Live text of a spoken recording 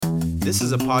This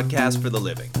is a podcast for the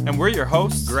living. And we're your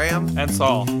hosts, Graham and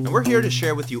Saul. And we're here to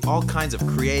share with you all kinds of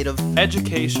creative,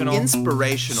 educational,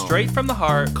 inspirational, straight from the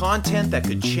heart content that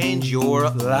could change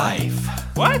your life.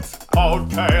 What?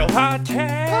 Podcast.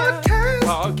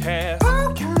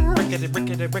 Rickety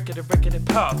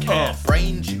podcast.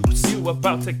 Brain juice. You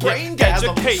about to get Braingasms.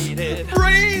 educated.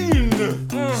 Brain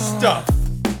stuff.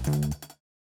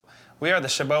 We are the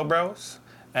Chabot Bros,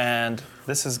 and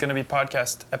this is going to be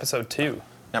podcast episode 2.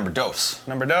 Number dos.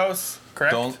 Number dos,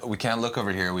 correct? We can't look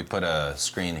over here. We put a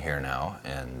screen here now,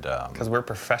 and Because we're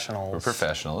professionals. we're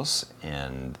professionals,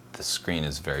 and the screen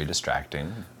is very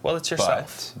distracting. Well, it's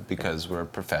yourself. But because we're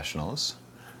professionals,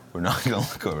 we're not going to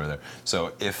look over there.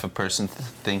 So if a person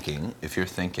if you're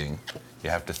thinking, you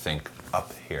have to think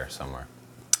up here somewhere.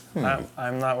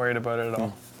 I'm not worried about it at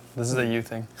all. This is a you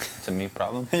thing. It's a me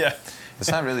problem. Yeah.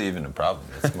 It's not really even a problem.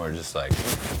 It's more just like,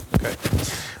 okay.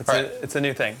 It's a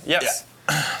new thing. Yes. Yeah.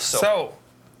 So,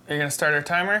 you're going to start our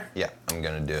timer? Yeah, I'm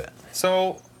going to do it.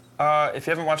 So, if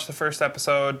you haven't watched the first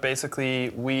episode,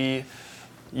 basically we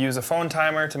use a phone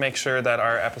timer to make sure that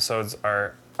our episodes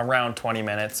are around 20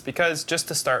 minutes. Because just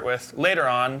to start with, later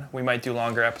on we might do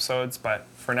longer episodes, but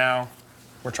for now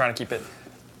we're trying to keep it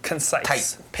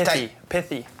concise,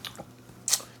 pithy.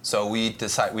 So we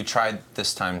tried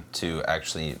this time to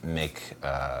actually make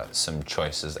some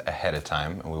choices ahead of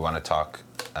time, and we want to talk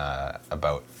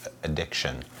about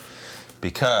addiction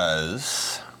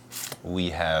because we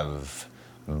have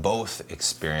both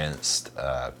experienced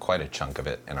quite a chunk of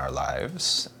it in our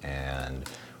lives, and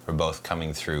we're both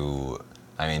coming through.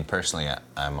 I mean, personally,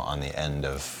 I'm on the end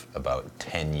of about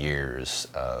 10 years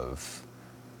of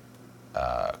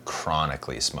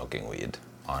chronically smoking weed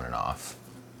on and off.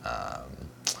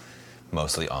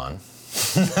 Mostly on,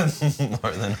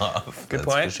 more than off. Good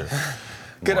that's point. For sure.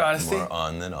 Good honesty. More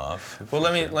on than off. Well,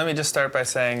 let me just start by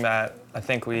saying that I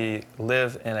think we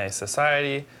live in a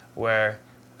society where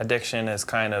addiction is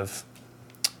kind of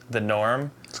the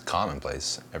norm. It's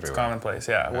commonplace everywhere. It's commonplace,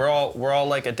 yeah. We're all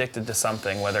like addicted to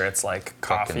something, whether it's like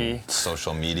coffee, Fucking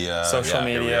social media. Social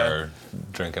Here we media. are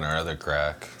drinking our other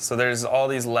crack. So there's all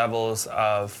these levels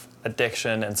of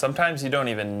addiction, and sometimes you don't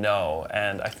even know.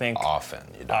 And I think Often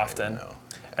you don't even know.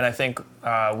 And I think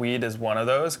weed is one of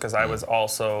those because I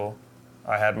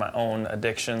had my own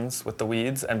addictions with the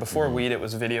weeds, and before weed it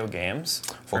was video games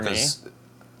for me.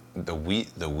 The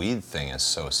weed thing is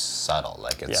so subtle.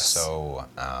 Like it's so.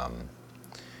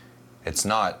 It's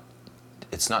not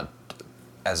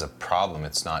as a problem.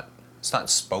 It's not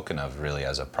spoken of really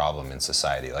as a problem in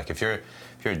society. Like if you're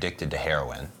addicted to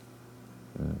heroin,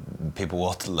 people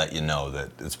will let you know that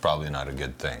it's probably not a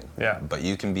good thing. Yeah. But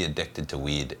you can be addicted to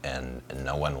weed and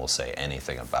no one will say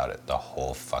anything about it the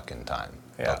whole fucking time.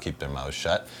 Yeah. They'll keep their mouths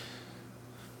shut.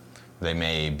 They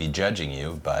may be judging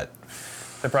you, but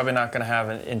They're probably not going to have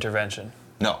an intervention.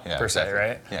 no, yeah, Per se, exactly.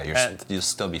 right? Yeah, you'll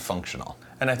still be functional.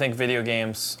 And I think video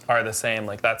games are the same.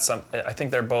 Like I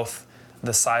think they're both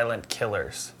the silent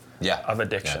killers of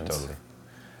addictions. Yeah, totally.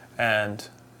 And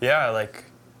yeah, like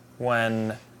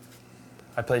when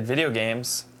I played video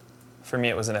games, for me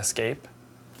it was an escape.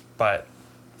 But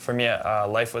for me,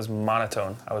 life was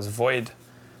monotone. I was void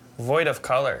of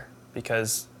color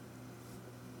because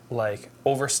like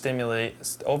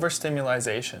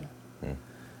overstimulation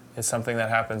is something that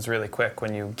happens really quick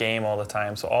when you game all the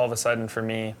time. So all of a sudden for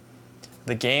me,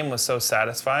 the game was so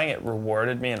satisfying, it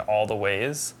rewarded me in all the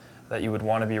ways that you would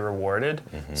want to be rewarded.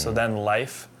 Mm-hmm. So then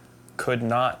life could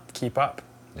not keep up.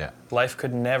 Yeah. Life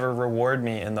could never reward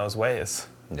me in those ways.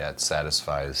 Yeah, it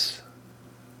satisfies,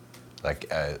 like,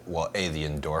 the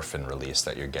endorphin release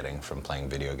that you're getting from playing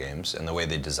video games, and the way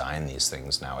they design these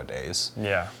things nowadays.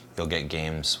 Yeah. You'll get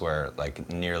games where, like,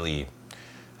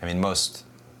 most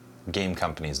game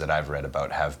companies that I've read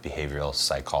about have behavioral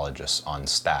psychologists on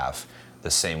staff,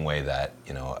 the same way that,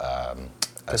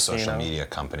 a social media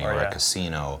company or a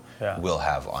casino will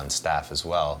have on staff as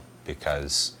well,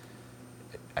 because,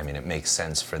 it makes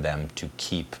sense for them to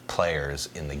keep players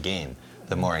in the game.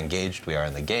 The more engaged we are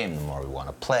in the game, the more we want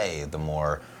to play, the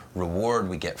more reward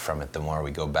we get from it, the more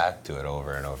we go back to it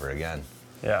over and over again.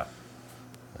 Yeah.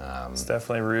 It's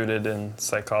definitely rooted in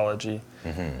psychology.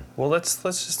 Mm-hmm. Well, let's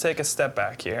just take a step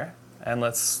back here, and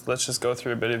let's just go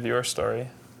through a bit of your story.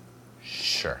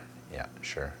 Sure. Yeah,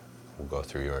 sure. We'll go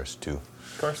through yours too.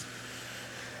 Of course.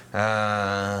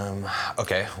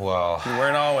 Okay, well.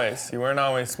 You weren't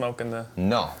always smoking the.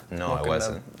 No, I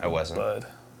wasn't. Bud.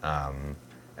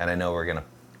 And I know we're gonna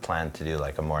plan to do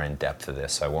like a more in-depth of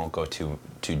this, so I won't go too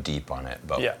deep on it.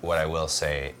 But what I will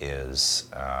say is,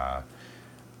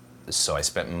 so I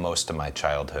spent most of my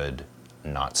childhood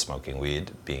not smoking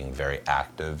weed, being very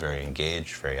active, very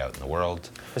engaged, very out in the world.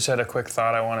 I just had a quick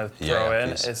thought I want to throw in.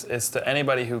 Please. Is to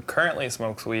anybody who currently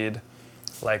smokes weed,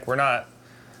 like we're not.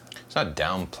 It's not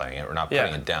downplaying it. We're not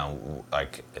putting it down.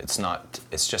 Like it's not.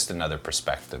 It's just another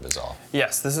perspective, is all.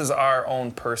 Yes, this is our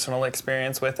own personal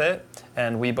experience with it,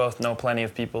 and we both know plenty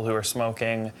of people who are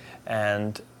smoking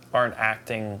and aren't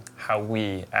acting how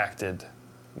we acted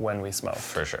when we smoked.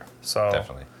 For sure. So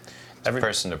Definitely. It's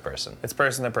person to person. It's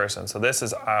person to person. So this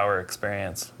is our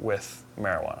experience with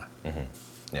marijuana.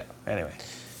 Yeah. Anyway.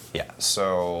 Yeah.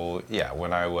 So yeah,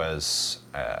 when I was,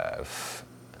 I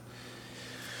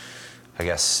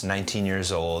guess, 19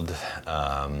 years old,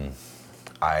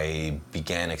 I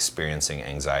began experiencing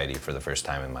anxiety for the first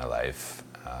time in my life,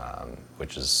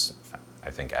 which is, I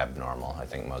think, abnormal. I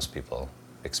think most people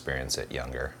experience it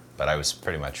younger, but I was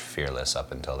pretty much fearless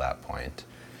up until that point.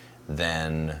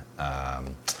 Then I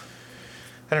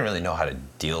didn't really know how to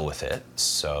deal with it,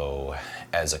 so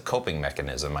as a coping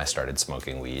mechanism, I started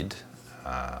smoking weed,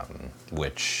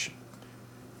 which,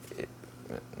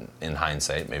 in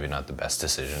hindsight, maybe not the best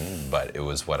decision, but it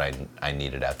was what I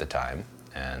needed at the time.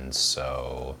 And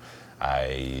so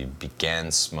I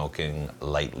began smoking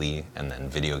lightly, and then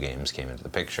video games came into the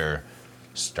picture.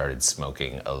 Started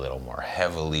smoking a little more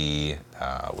heavily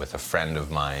with a friend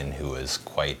of mine who was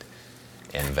quite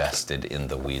invested in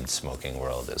the weed smoking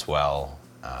world as well.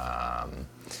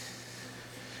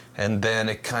 And then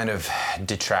it kind of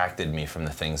detracted me from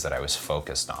the things that I was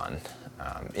focused on.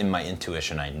 In my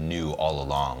intuition, I knew all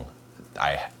along.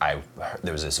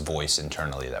 There was this voice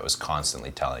internally that was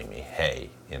constantly telling me,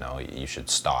 "Hey, you should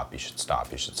stop. You should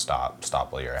stop. You should stop.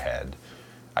 Stop while you're ahead."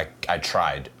 I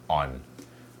tried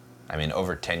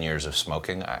over 10 years of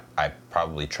smoking. I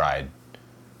probably tried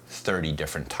 30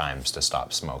 different times to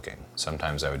stop smoking.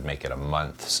 Sometimes I would make it a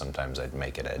month. Sometimes I'd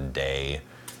make it a day.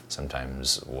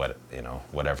 Sometimes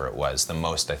whatever it was. The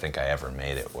most I think I ever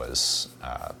made it was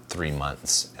 3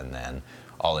 months, and then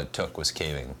all it took was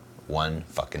caving one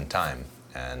fucking time.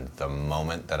 And the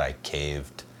moment that I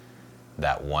caved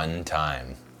that one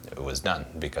time, it was done.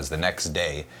 Because the next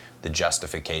day, the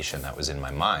justification that was in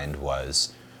my mind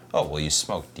was, oh, well, you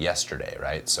smoked yesterday,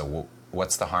 right? So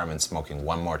what's the harm in smoking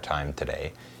one more time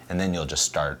today? And then you'll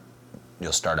start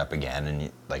up again,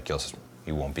 and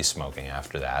you won't be smoking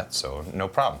after that, so no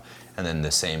problem. And then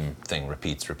the same thing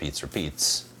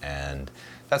repeats. And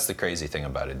that's the crazy thing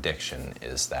about addiction,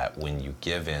 is that when you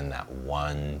give in that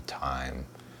one time,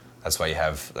 that's why you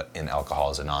have in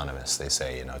Alcoholics Anonymous, they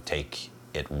say, take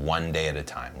it one day at a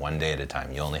time.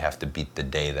 You only have to beat the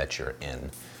day that you're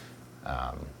in.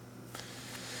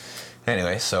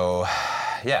 Anyway, so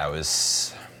yeah, it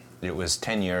was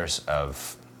 10 years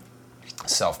of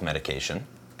self-medication,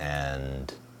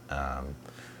 and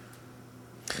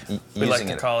we like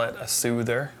to call it a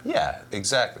soother. Yeah,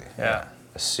 exactly. Yeah.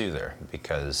 A soother,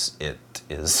 because it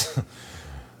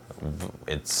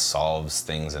solves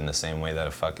things in the same way that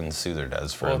a fucking soother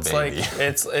does for a baby.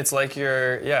 It's like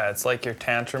you're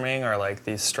tantruming, or like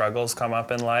these struggles come up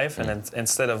in life, and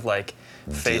instead of like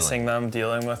facing them,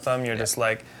 dealing with them, you're just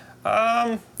like,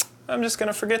 I'm just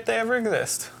gonna forget they ever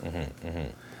exist.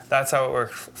 That's how it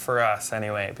worked for us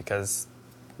anyway, because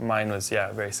mine was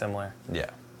very similar.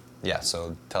 Yeah.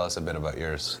 So tell us a bit about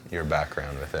your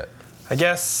background with it. I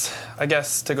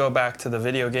guess to go back to the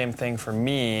video game thing for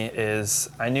me is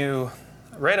I knew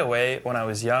right away when I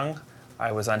was young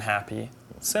I was unhappy,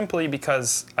 simply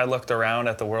because I looked around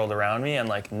at the world around me, and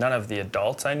like none of the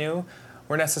adults I knew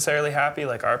were necessarily happy.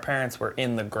 Like our parents were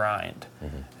in the grind,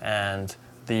 and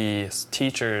the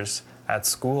teachers at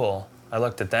school, I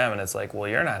looked at them and it's like, well,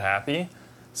 you're not happy.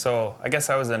 So I guess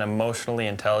I was an emotionally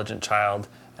intelligent child,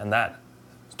 and that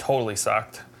totally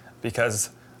sucked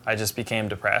because I just became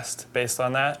depressed based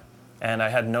on that. And I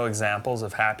had no examples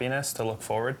of happiness to look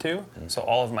forward to. So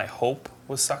all of my hope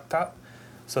was sucked up.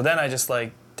 So then I just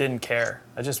didn't care.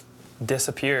 I just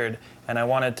disappeared, and I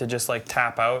wanted to just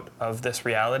tap out of this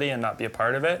reality and not be a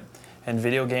part of it. And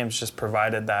video games just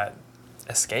provided that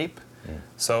escape.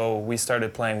 So we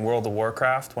started playing World of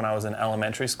Warcraft when I was in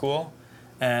elementary school,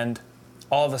 and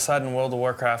all of a sudden World of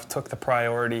Warcraft took the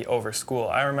priority over school.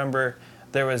 I remember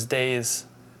there was days,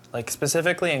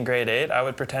 specifically in grade 8, I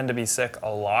would pretend to be sick a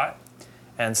lot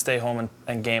and stay home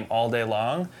and game all day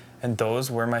long, and those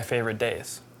were my favorite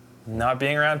days. Not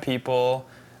being around people,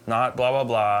 not blah, blah,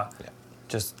 blah,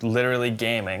 just literally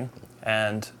gaming.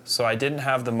 And so I didn't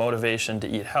have the motivation to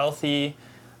eat healthy.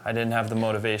 I didn't have the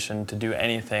motivation to do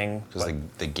anything. Because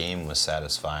the game was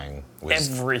satisfying.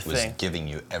 Everything. Was giving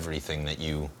you everything that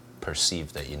you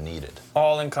perceived that you needed.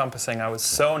 All encompassing. I was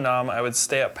so numb. I would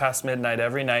stay up past midnight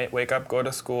every night, wake up, go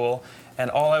to school, and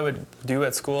all I would do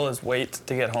at school is wait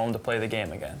to get home to play the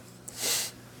game again.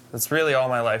 That's really all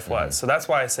my life was. So that's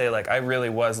why I say, like, I really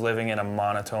was living in a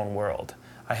monotone world.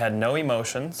 I had no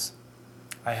emotions.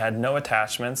 I had no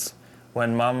attachments.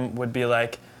 When mom would be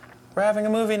like, we're having a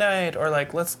movie night, or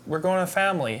like, we're going to a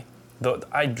family,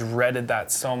 I dreaded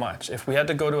that so much. If we had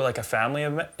to go to like a family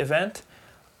event,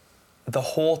 the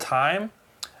whole time,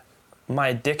 my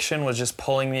addiction was just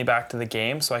pulling me back to the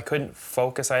game, so I couldn't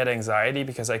focus. I had anxiety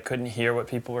because I couldn't hear what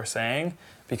people were saying,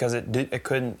 because it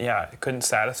couldn't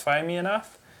satisfy me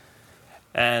enough.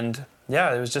 And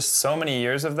yeah, it was just so many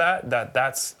years of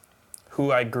that's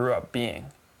who I grew up being.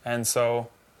 And so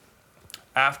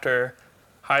after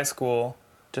high school,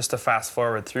 just to fast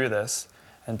forward through this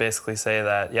and basically say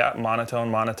that, yeah,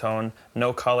 monotone,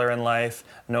 no color in life,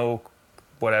 no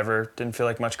whatever, didn't feel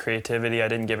like much creativity. I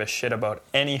didn't give a shit about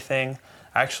anything.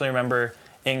 I actually remember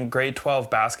in grade 12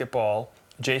 basketball,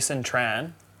 Jason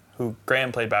Tran, who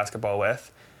Graham played basketball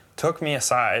with, took me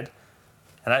aside,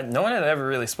 and no one had ever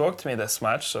really spoke to me this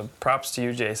much, so props to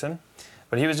you, Jason.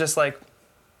 But he was just like,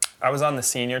 I was on the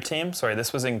senior team. Sorry,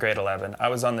 this was in grade 11. I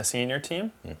was on the senior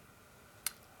team.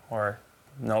 Or,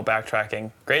 no,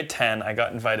 backtracking. Grade 10, I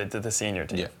got invited to the senior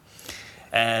team. Yeah.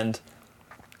 And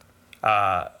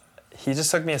he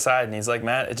just took me aside and he's like,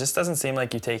 Matt, it just doesn't seem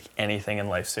like you take anything in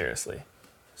life seriously. It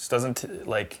just doesn't,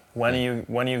 like, when are you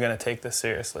going to take this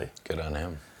seriously? Good on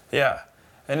him. Yeah.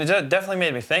 And it definitely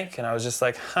made me think, and I was just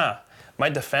like, my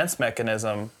defense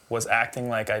mechanism was acting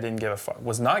like I didn't give a fuck,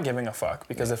 was not giving a fuck,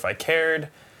 because if I cared,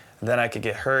 then I could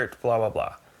get hurt, blah, blah,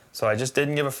 blah. So I just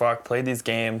didn't give a fuck, played these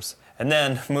games, and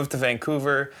then moved to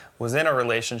Vancouver, was in a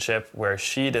relationship where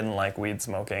she didn't like weed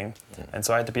smoking, and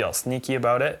so I had to be all sneaky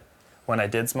about it when I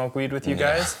did smoke weed with you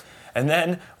guys. And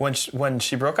then when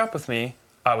she broke up with me,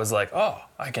 I was like, oh,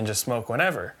 I can just smoke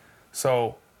whenever.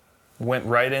 So went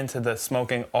right into the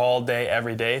smoking all day,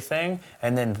 every day thing,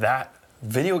 and then that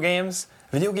video game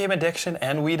addiction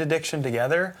and weed addiction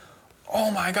together, oh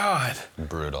my God.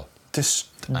 Brutal.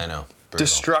 I know. Brutal.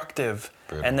 Destructive.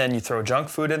 Brutal. And then you throw junk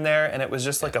food in there, and it was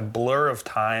just like a blur of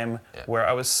time where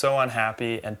I was so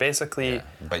unhappy, and basically... Yeah.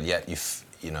 But yet,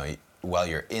 you know, while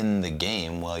you're in the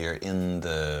game, while you're in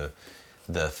the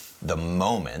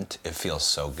moment, it feels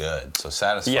so good, so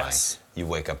satisfying. Yes. You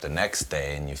wake up the next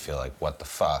day and you feel like, what the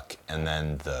fuck? And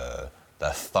then the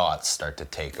thoughts start to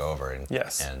take over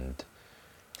and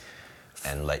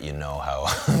let you know how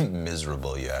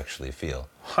miserable you actually feel.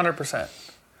 100%.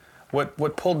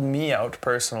 What pulled me out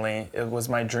personally, it was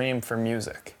my dream for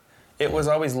music. It was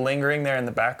always lingering there in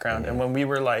the background, and when we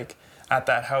were like at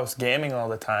that house gaming all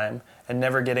the time and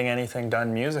never getting anything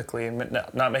done musically and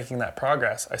not making that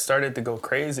progress, I started to go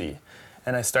crazy,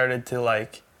 and I started to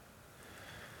like,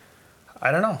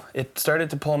 I don't know, it started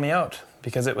to pull me out,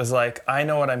 because it was like, I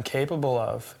know what I'm capable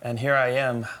of, and here I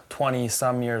am,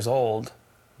 20-some years old,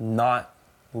 not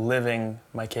living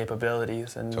my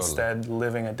capabilities, and instead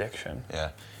living addiction.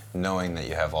 Yeah, knowing that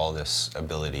you have all this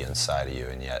ability inside of you,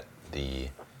 and yet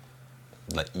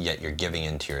you're giving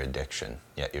into your addiction,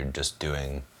 yet you're just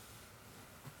doing,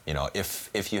 you know,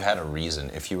 if you had a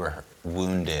reason, if you were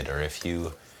wounded, or if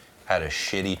you had a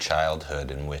shitty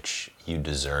childhood in which you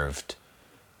deserved,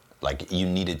 like you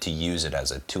needed to use it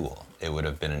as a tool, it would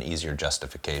have been an easier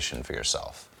justification for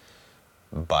yourself.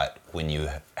 But when you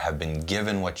have been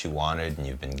given what you wanted, and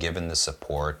you've been given the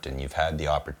support, and you've had the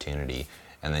opportunity,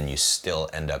 and then you still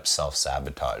end up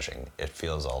self-sabotaging, it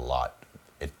feels a lot.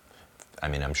 I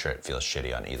mean, I'm sure it feels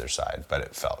shitty on either side, but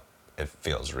it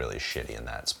feels really shitty in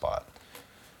that spot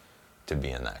to be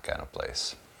in that kind of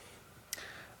place.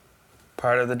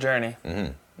 Part of the journey.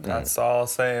 Mm-hmm. That's all I'll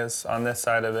say is, on this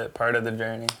side of it, part of the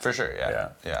journey. For sure, yeah,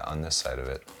 on this side of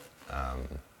it.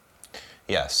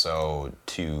 So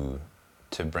to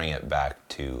bring it back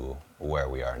to where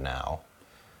we are now,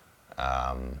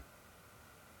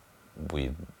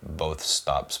 we both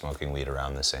stopped smoking weed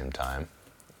around the same time.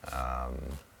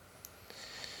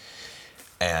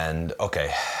 And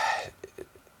okay,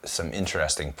 some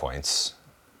interesting points.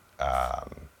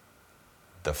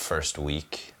 The first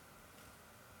week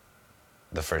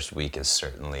is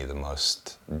certainly the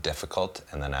most difficult,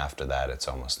 and then after that it's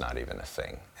almost not even a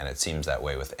thing. And it seems that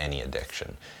way with any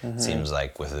addiction. Mm-hmm. It seems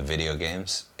like with the video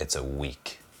games, it's a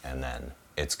week and then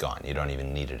it's gone. You don't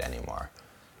even need it anymore.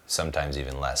 Sometimes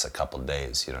even less, a couple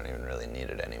days, you don't even really need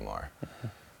it anymore.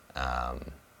 Mm-hmm.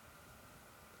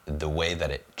 The way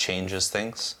that it changes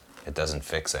things, it doesn't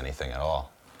fix anything at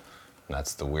all. And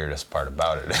that's the weirdest part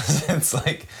about it. It's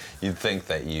like you'd think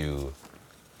that you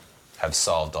have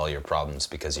solved all your problems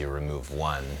because you remove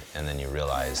one, and then you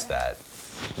realize that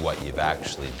what you've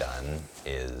actually done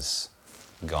is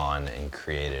gone and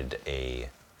created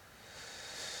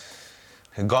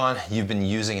you've been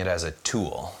using it as a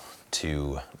tool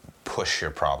to push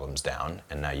your problems down,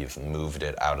 and now you've moved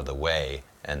it out of the way,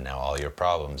 and now all your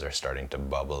problems are starting to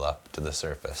bubble up to the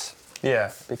surface.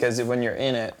 Yeah, because when you're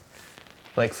in it,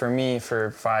 like for me, for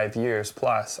 5 years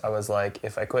plus, I was like,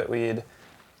 if I quit weed,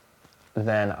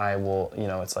 then I will,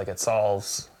 it's like it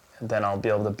solves, then I'll be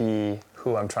able to be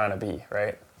who I'm trying to be,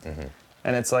 right? Mm-hmm.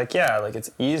 And it's like, yeah, like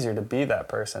it's easier to be that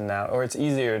person now, or it's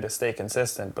easier to stay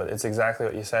consistent, but it's exactly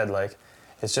what you said. Like,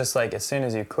 it's just like as soon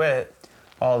as you quit,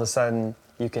 all of a sudden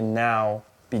you can now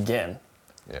begin.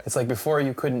 Yeah. It's like before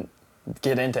you couldn't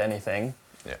get into anything,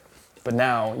 Yeah. but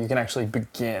now you can actually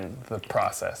begin the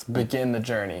process, begin the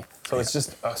journey. So it's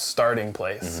just a starting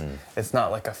place. Mm-hmm. It's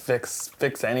not like a fix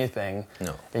anything.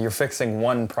 No. You're fixing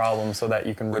one problem so that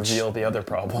you can reveal the other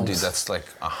problems. Dude, that's like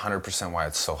 100% why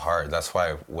it's so hard. That's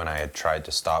why when I had tried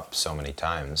to stop so many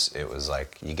times, it was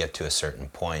like you get to a certain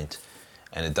point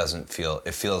and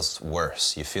it feels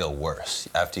worse. You feel worse.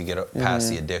 After you get past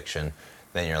the addiction,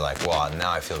 then you're like, well,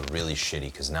 now I feel really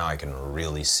shitty because now I can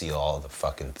really see all the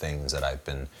fucking things that I've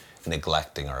been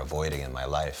neglecting or avoiding in my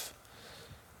life.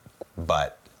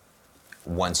 But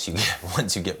once you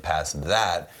get past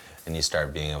that and you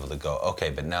start being able to go,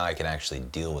 okay, but now I can actually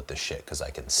deal with the shit because I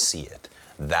can see it.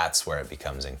 That's where it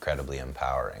becomes incredibly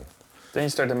empowering. Then you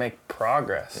start to make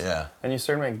progress. Yeah. And you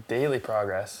start to make daily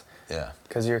progress. Yeah.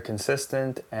 Because you're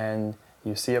consistent and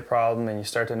you see a problem and you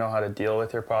start to know how to deal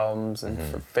with your problems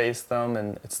and face them.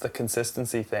 And it's the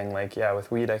consistency thing. Like, yeah,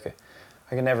 with weed, I could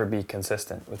never be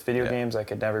consistent. With video games, I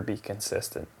could never be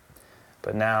consistent.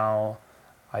 But now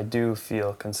I do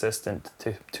feel consistent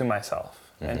to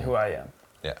myself and who I am.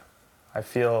 Yeah. I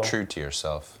feel True to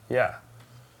yourself. Yeah.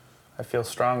 I feel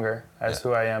stronger as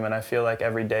who I am, and I feel like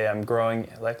every day I'm growing.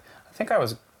 Like, I think I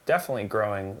was definitely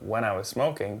growing when I was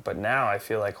smoking, but now I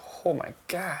feel like, oh my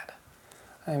God,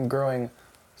 I am growing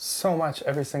so much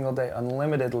every single day,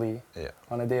 unlimitedly,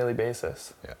 on a daily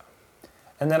basis. Yeah.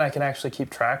 And then I can actually keep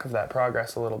track of that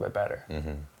progress a little bit better.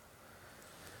 Mm-hmm.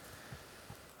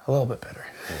 A little bit better.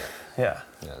 Yeah.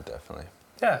 Yeah, definitely.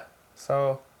 Yeah.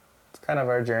 So it's kind of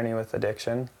our journey with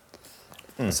addiction.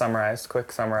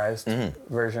 Quick summarized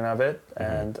version of it.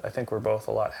 And I think we're both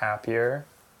a lot happier,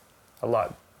 a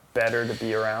lot better to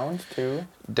be around too.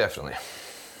 Definitely.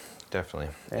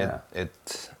 Yeah.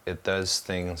 It does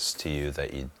things to you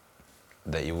that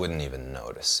you wouldn't even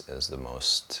notice is the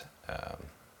most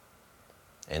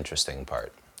interesting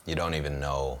part. You don't even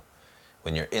know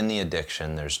when you're in the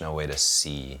addiction. There's no way to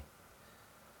see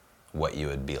what you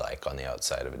would be like on the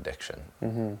outside of addiction.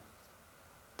 Mm-hmm.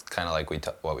 It's kind of like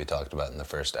what we talked about in the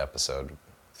first episode.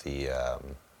 You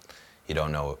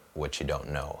don't know what you don't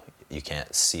know. You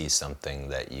can't see something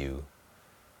that you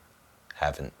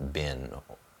haven't been.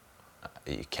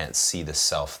 You can't see the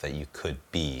self that you could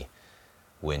be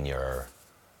when you're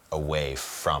away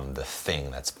from the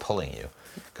thing that's pulling you.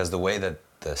 Because the way that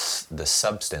the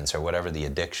substance or whatever the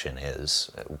addiction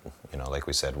is, like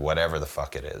we said, whatever the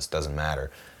fuck it is, doesn't matter.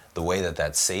 The way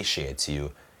that satiates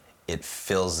you, it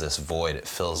fills this void, it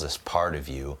fills this part of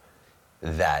you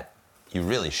that you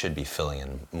really should be filling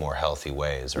in more healthy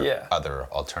ways or other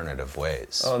alternative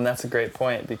ways. Oh, and that's a great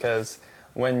point, because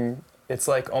when it's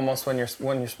like almost when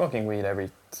you're smoking weed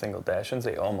every single day. I shouldn't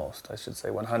say almost. I should say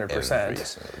 100%. Every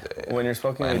single day. When you're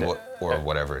smoking weed, or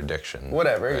whatever addiction.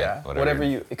 Whatever, right? yeah. Whatever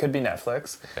it could be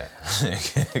Netflix. Yeah.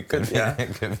 It could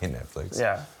be Netflix.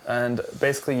 Yeah. And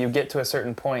basically you get to a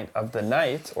certain point of the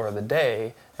night or the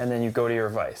day, and then you go to your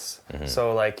vice. Mm-hmm.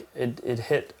 So like it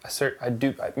hit a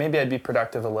certain, maybe I'd be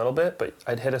productive a little bit, but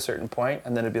I'd hit a certain point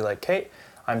and then it'd be like, hey,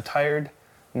 I'm tired,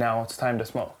 now it's time to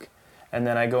smoke. And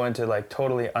then I go into like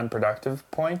totally unproductive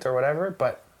point or whatever,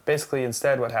 but basically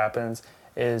instead what happens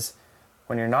is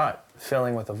when you're not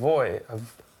filling with a void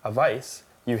of a vice,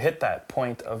 you hit that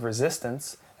point of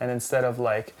resistance, and instead of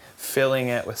like filling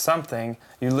it with something,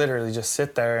 you literally just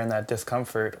sit there in that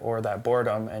discomfort or that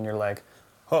boredom, and you're like,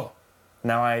 oh,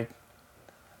 now I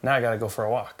gotta go for a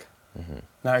walk. Mm-hmm.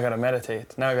 Now I gotta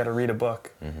meditate. Now I gotta read a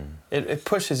book. Mm-hmm. It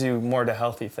pushes you more to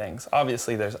healthy things.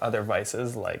 Obviously there's other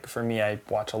vices, like for me I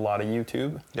watch a lot of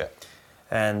YouTube. Yeah.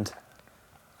 And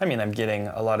I mean, I'm getting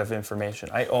a lot of information.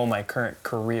 I owe my current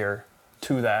career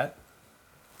to that.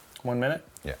 1 minute?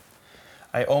 Yeah.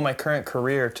 I owe my current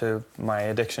career to my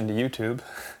addiction to YouTube,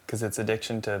 because it's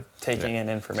addiction to taking in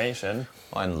information.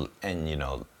 And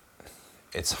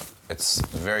it's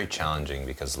very challenging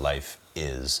because life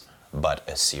is but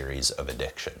a series of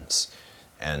addictions.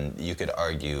 And you could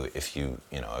argue if you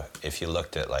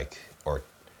looked at like or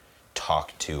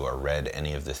talked to or read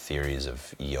any of the theories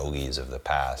of yogis of the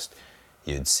past,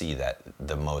 you'd see that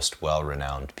the most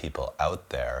well-renowned people out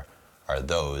there are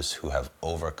those who have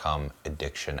overcome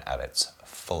addiction at its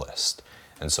fullest.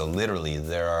 And so literally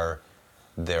there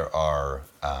are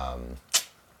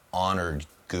honored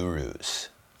gurus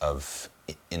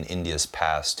in India's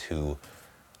past who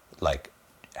like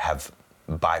have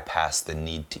bypassed the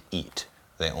need to eat.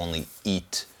 They only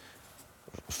eat.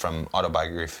 From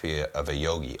Autobiography of a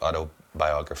Yogi,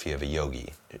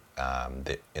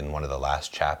 in one of the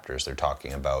last chapters, they're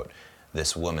talking about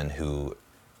this woman who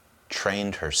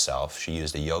trained herself. She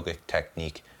used a yogic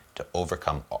technique to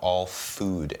overcome all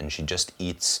food, and she just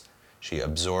eats, she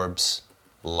absorbs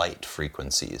light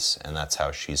frequencies, and that's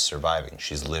how she's surviving.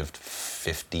 She's lived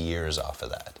 50 years off of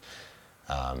that,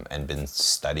 and been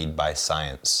studied by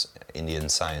Indian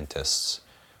scientists.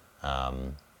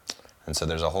 And so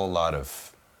there's a whole lot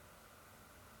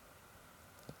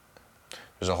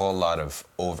of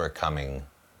overcoming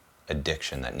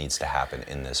addiction that needs to happen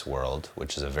in this world,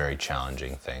 which is a very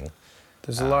challenging thing.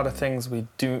 There's a lot of things we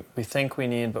think we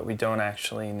need, but we don't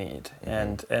actually need.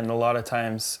 And a lot of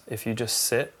times, if you just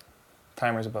sit,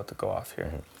 timer's about to go off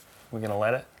here. We're gonna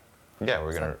let it. Yeah,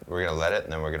 we're gonna let it,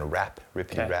 and then we're gonna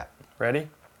rippity rap. Ready?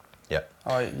 Yep.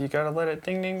 Oh, you gotta let it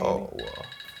ding ding ding. Oh,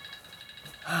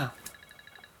 whoa.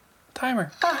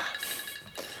 Timer.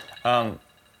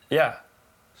 Yeah.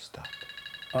 Stop.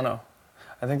 Oh no.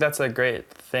 I think that's a great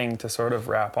thing to sort of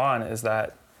wrap on, is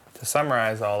that to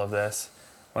summarize all of this,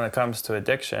 when it comes to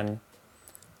addiction,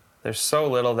 there's so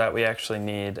little that we actually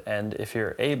need, and if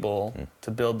you're able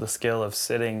to build the skill of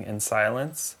sitting in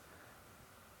silence,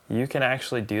 you can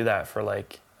actually do that for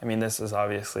this is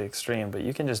obviously extreme, but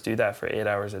you can just do that for 8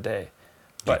 hours a day.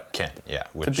 But you can,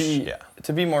 yeah.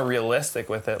 To be more realistic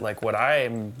with it, like what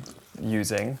I'm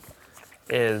using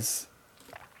is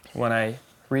when I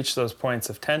reach those points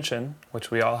of tension,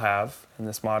 which we all have in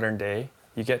this modern day,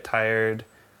 you get tired,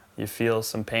 you feel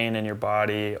some pain in your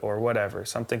body or whatever,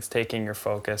 something's taking your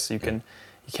focus, you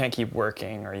can't keep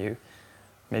working, or you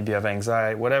maybe have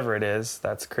anxiety, whatever it is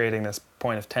that's creating this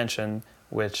point of tension,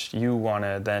 which you want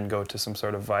to then go to some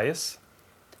sort of vice.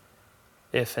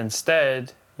 If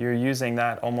instead you're using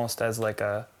that almost as like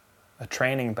a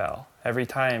training bell, every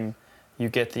time you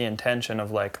get the intention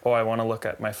of like, oh, I want to look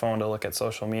at my phone to look at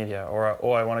social media, or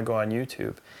oh, I want to go on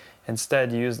YouTube,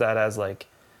 instead use that as like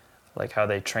how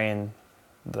they train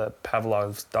the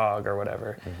Pavlov's dog or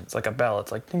whatever. It's like a bell.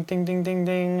 It's like ding, ding, ding, ding,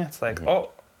 ding. It's like, oh,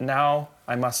 now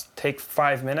I must take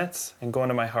 5 minutes and go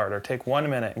into my heart, or take 1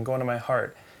 minute and go into my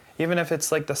heart. Even if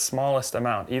it's like the smallest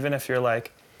amount, even if you're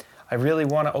like, I really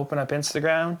want to open up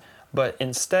Instagram, but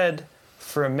instead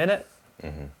for a minute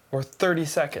or 30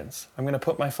 seconds, I'm going to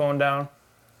put my phone down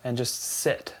and just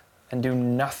sit and do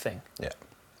nothing. Yeah.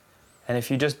 And if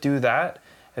you just do that,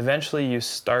 eventually you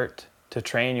start to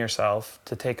train yourself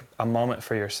to take a moment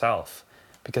for yourself.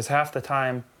 Because half the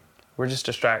time we're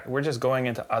just going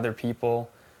into other people,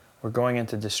 we're going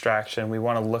into distraction, we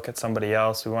want to look at somebody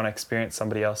else, we want to experience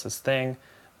somebody else's thing,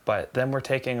 but then we're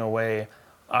taking away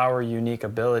our unique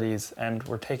abilities, and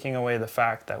we're taking away the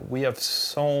fact that we have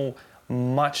so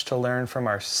much to learn from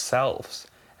ourselves,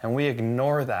 and we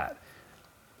ignore that.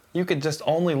 You could just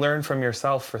only learn from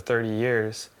yourself for 30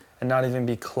 years and not even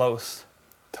be close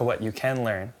to what you can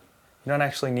learn. You don't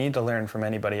actually need to learn from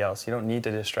anybody else. You don't need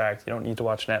to distract. You don't need to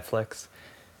watch Netflix.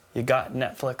 You got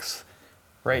Netflix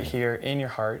right here in your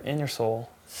heart, in your soul.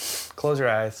 Close your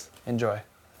eyes. Enjoy.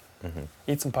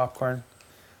 Eat some popcorn,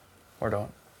 or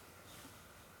don't.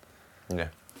 Yeah.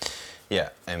 Yeah,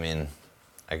 I mean,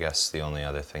 I guess the only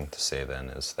other thing to say then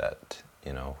is that,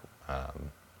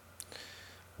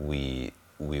 we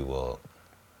will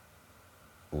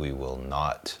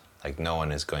not, like, no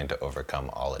one is going to overcome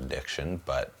all addiction,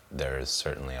 but there is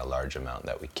certainly a large amount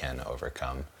that we can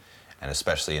overcome. And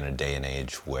especially in a day and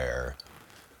age where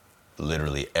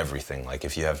literally everything, like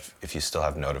if you still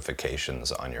have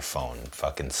notifications on your phone,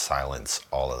 fucking silence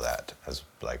all of that, as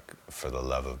like, for the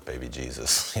love of baby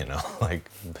Jesus, like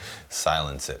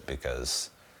silence it, because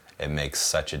it makes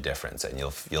such a difference, and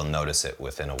you'll notice it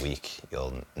within a week.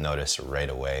 You'll notice right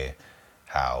away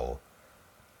how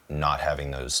not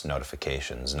having those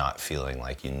notifications, not feeling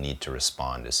like you need to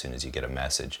respond as soon as you get a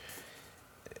message,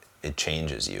 it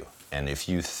changes you. And if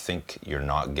you think you're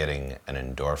not getting an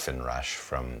endorphin rush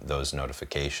from those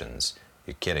notifications,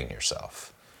 you're kidding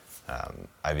yourself.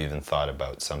 I've even thought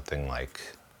about something like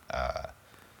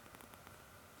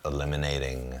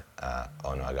eliminating,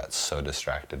 oh no, I got so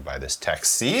distracted by this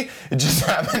text. See? It just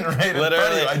happened right in front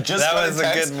of you. I just that got was a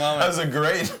text. a good moment. That was a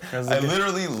great, I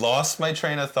literally lost my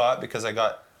train of thought because it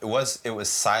was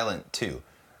silent too.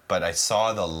 but I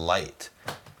saw the light.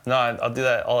 No, I'll do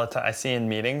that all the time. I see in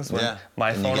meetings when Yeah, my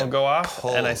and you phone will get go off,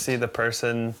 and I pulled. see the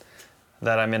person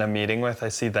that I'm in a meeting with. I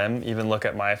see them even look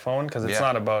at my phone because it's Yeah.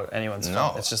 not about anyone's No.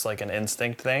 phone. It's just like an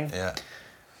instinct thing. Yeah.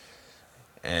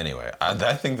 Anyway, I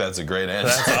think that's a great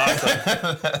answer. That's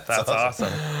awesome. That's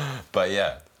awesome. But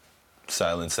yeah,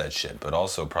 silence that shit. But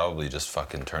also probably just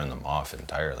fucking turn them off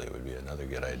entirely would be another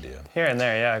good idea. Here and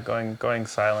there, yeah, going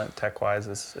silent tech-wise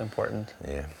is important.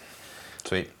 Yeah.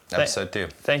 Sweet. Episode 2.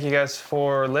 Thank you guys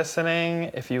for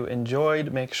listening. If you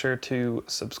enjoyed, make sure to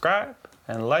subscribe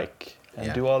and like and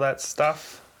Yeah. do all that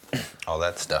stuff. All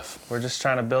that stuff. We're just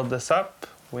trying to build this up.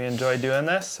 We enjoy doing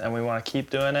this, and we want to keep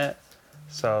doing it.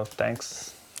 So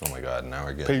thanks. Oh my god, now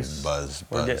we're getting Peace. buzzed.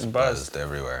 We're getting buzzed.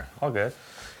 everywhere. All good.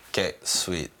 Okay,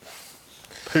 sweet.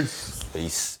 Peace.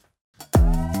 Peace.